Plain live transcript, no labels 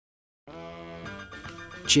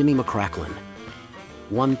Jimmy McCracklin.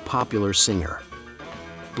 1. Popular singer.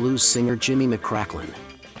 Blues singer Jimmy McCracklin.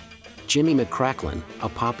 Jimmy McCracklin, a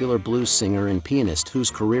popular blues singer and pianist whose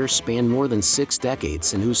career spanned more than 6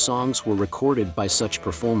 decades and whose songs were recorded by such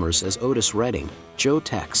performers as Otis Redding, Joe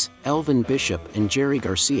Tex, Elvin Bishop and Jerry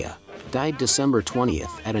Garcia, died December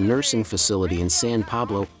 20th at a nursing facility in San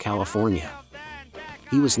Pablo, California.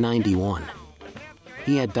 He was 91.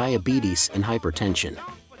 He had diabetes and hypertension.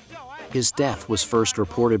 His death was first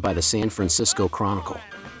reported by the San Francisco Chronicle.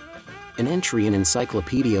 An entry in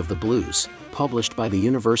Encyclopedia of the Blues, published by the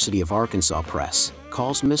University of Arkansas Press,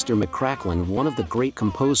 calls Mr. McCracklin one of the great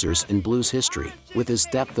composers in blues history, with his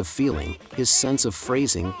depth of feeling, his sense of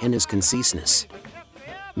phrasing and his conciseness.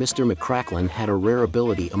 Mr. McCracklin had a rare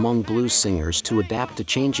ability among blues singers to adapt to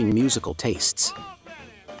changing musical tastes.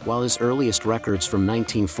 While his earliest records from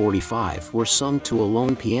 1945 were sung to a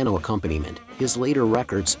lone piano accompaniment, his later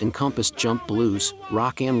records encompassed jump blues,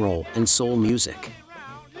 rock and roll, and soul music.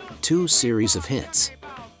 2 series of hits.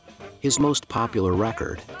 His most popular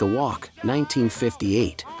record, The Walk,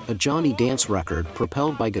 1958, a Johnny Dance record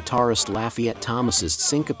propelled by guitarist Lafayette Thomas's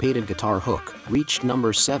syncopated guitar hook, reached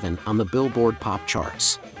number 7 on the Billboard pop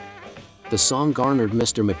charts. The song garnered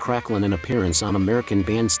Mr. McCracklin an appearance on American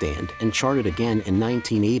Bandstand and charted again in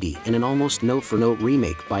 1980 in an almost note-for-note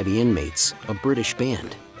remake by The Inmates, a British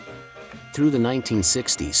band. Through the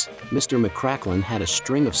 1960s, Mr. McCracklin had a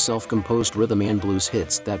string of self-composed rhythm and blues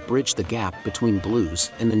hits that bridged the gap between blues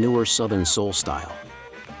and the newer Southern soul style.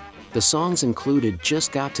 The songs included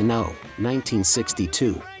Just Got to Know,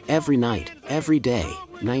 1962, Every Night, Every Day,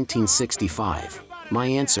 1965, My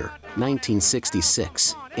Answer,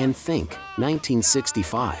 1966, and Think,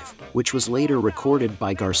 1965, which was later recorded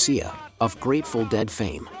by Garcia, of Grateful Dead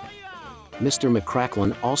fame. Mr.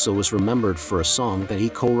 McCracklin also was remembered for a song that he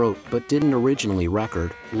co-wrote but didn't originally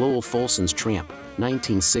record, Lowell Fulson's Tramp,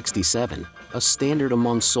 1967, a standard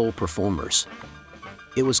among soul performers.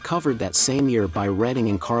 It was covered that same year by Redding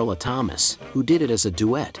and Carla Thomas, who did it as a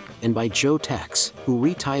duet, and by Joe Tex, who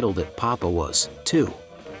retitled it Papa Was, Too.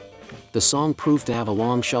 The song proved to have a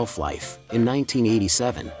long shelf life. In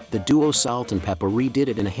 1987, the duo Salt and Pepper redid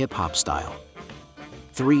it in a hip-hop style.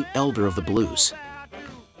 3. Elder of the Blues.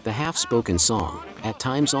 The half-spoken song, at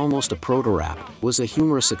times almost a proto-rap, was a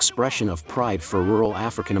humorous expression of pride for rural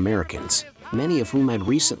African Americans, many of whom had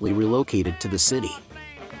recently relocated to the city.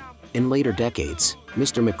 In later decades,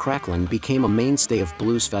 Mr. McCracklin became a mainstay of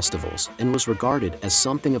blues festivals and was regarded as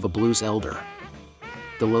something of a blues elder.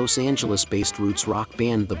 The Los Angeles-based roots rock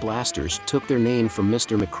band The Blasters took their name from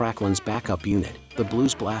Mr. McCracklin's backup unit, the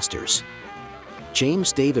Blues Blasters.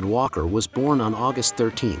 James David Walker was born on August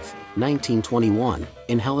 13, 1921,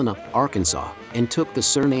 in Helena, Arkansas, and took the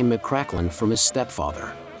surname McCracklin from his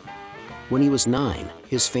stepfather. When he was 9,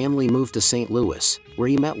 his family moved to St. Louis, where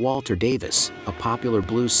he met Walter Davis, a popular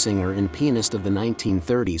blues singer and pianist of the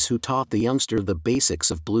 1930s who taught the youngster the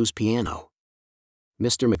basics of blues piano.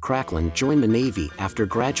 Mr. McCracklin joined the Navy after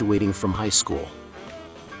graduating from high school.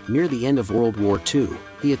 Near the end of World War II,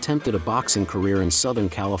 he attempted a boxing career in Southern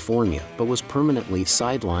California but was permanently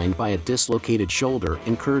sidelined by a dislocated shoulder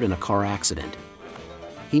incurred in a car accident.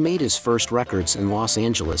 He made his first records in Los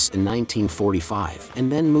Angeles in 1945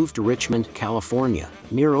 and then moved to Richmond, California,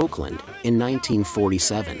 near Oakland, in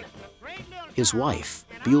 1947. His wife,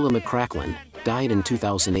 Beulah McCracklin, died in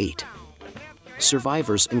 2008.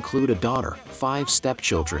 Survivors include a daughter, 5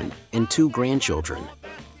 stepchildren, and 2 grandchildren.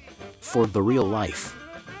 For The Real Life.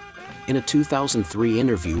 In a 2003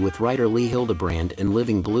 interview with writer Lee Hildebrand in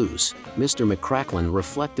Living Blues, Mr. McCracklin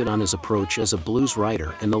reflected on his approach as a blues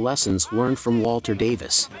writer and the lessons learned from Walter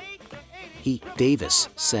Davis. Davis,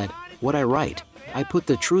 said, "What I write, I put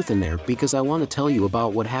the truth in there because I want to tell you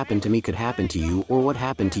about what happened to me could happen to you or what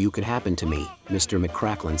happened to you could happen to me," Mr.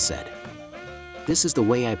 McCracklin said. "This is the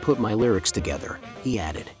way I put my lyrics together," he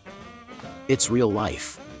added. It's real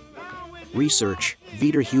life. Research,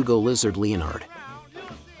 Vitor Hugo Lizard Leonardi.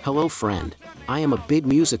 Hello friend, I am a big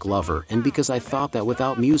music lover and because I thought that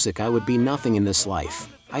without music I would be nothing in this life,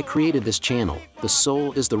 I created this channel. The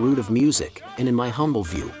soul is the root of music, and in my humble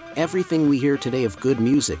view, everything we hear today of good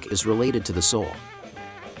music is related to the soul.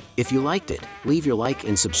 If you liked it, leave your like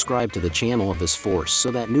and subscribe to the channel of this force so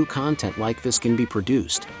that new content like this can be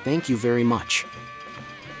produced. Thank you very much.